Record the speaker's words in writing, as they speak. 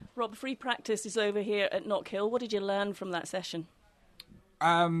Rob, free practice is over here at Knockhill. What did you learn from that session?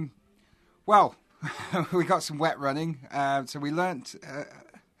 Well, we got some wet running, so we learnt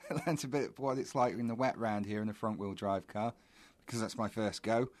a bit of what it's like in the wet round here in a front-wheel drive car, because that's my first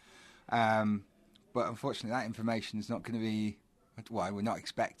go. But unfortunately, that information is not going to be. Well, we're not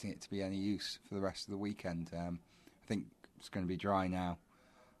expecting it to be any use for the rest of the weekend. I think it's going to be dry now,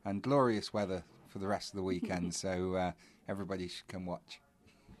 and glorious weather for the rest of the weekend. So everybody should come watch.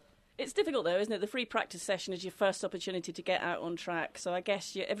 It's difficult, though, isn't it? The free practice session is your first opportunity to get out on track. So I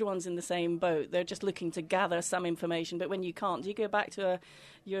guess everyone's in the same boat. They're just looking to gather some information. But when you can't, do you go back to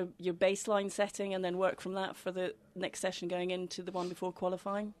your baseline setting and then work from that for the next session going into the one before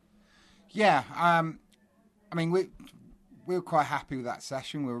qualifying? Yeah. I mean, we were quite happy with that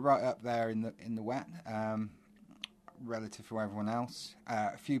session. We were right up there in the wet, relative to everyone else.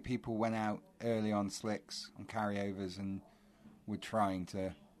 A few people went out early on slicks, on carryovers, and were trying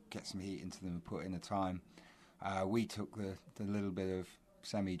to get some heat into them and put in a time. We took the little bit of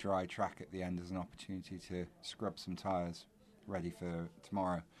semi-dry track at the end as an opportunity to scrub some tyres ready for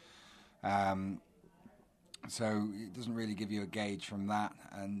tomorrow. So it doesn't really give you a gauge from that,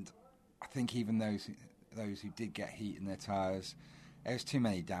 and I think even those who did get heat in their tyres, there's too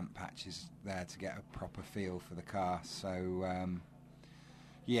many damp patches there to get a proper feel for the car. So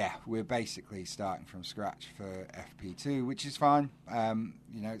yeah, we're basically starting from scratch for FP2, which is fine.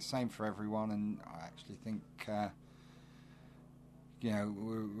 It's the same for everyone, and I actually think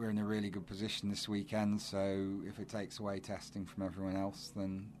we're in a really good position this weekend. So if it takes away testing from everyone else,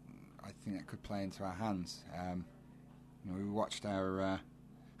 then I think that could play into our hands. We watched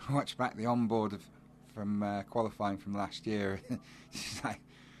watched back the onboard from qualifying from last year.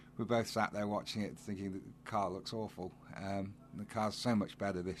 We both sat there watching it, thinking that the car looks awful. The car's so much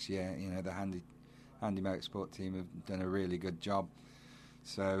better this year. The Handy Motorsport team have done a really good job.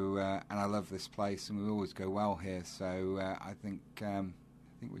 So, and I love this place, and we always go well here. So, I think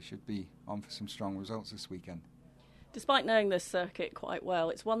we should be on for some strong results this weekend. Despite knowing this circuit quite well,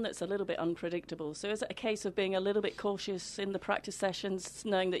 it's one that's a little bit unpredictable. So, is it a case of being a little bit cautious in the practice sessions,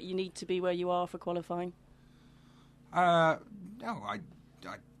 knowing that you need to be where you are for qualifying? No, I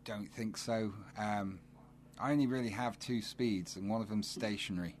don't think so. I only really have two speeds, and one of them's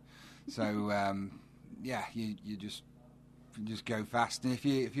stationary. So you just go fast, and if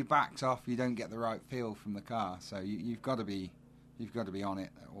you backed off, you don't get the right feel from the car. So you've got to be on it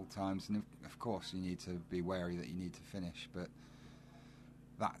at all times, and of course you need to be wary that you need to finish. But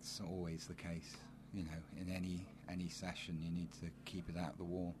that's always the case, in any session. You need to keep it out of the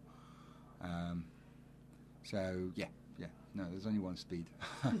wall. So yeah. No, there's only one speed.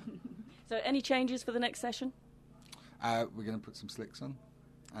 So any changes for the next session? We're going to put some slicks on.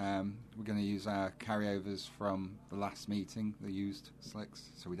 We're going to use our carryovers from the last meeting, the used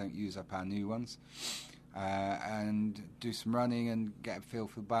slicks, so we don't use up our new ones. And do some running and get a feel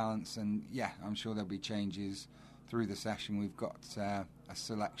for the balance. And yeah, I'm sure there'll be changes through the session. We've got a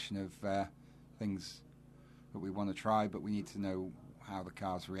selection of things that we want to try, but we need to know how the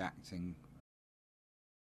car's reacting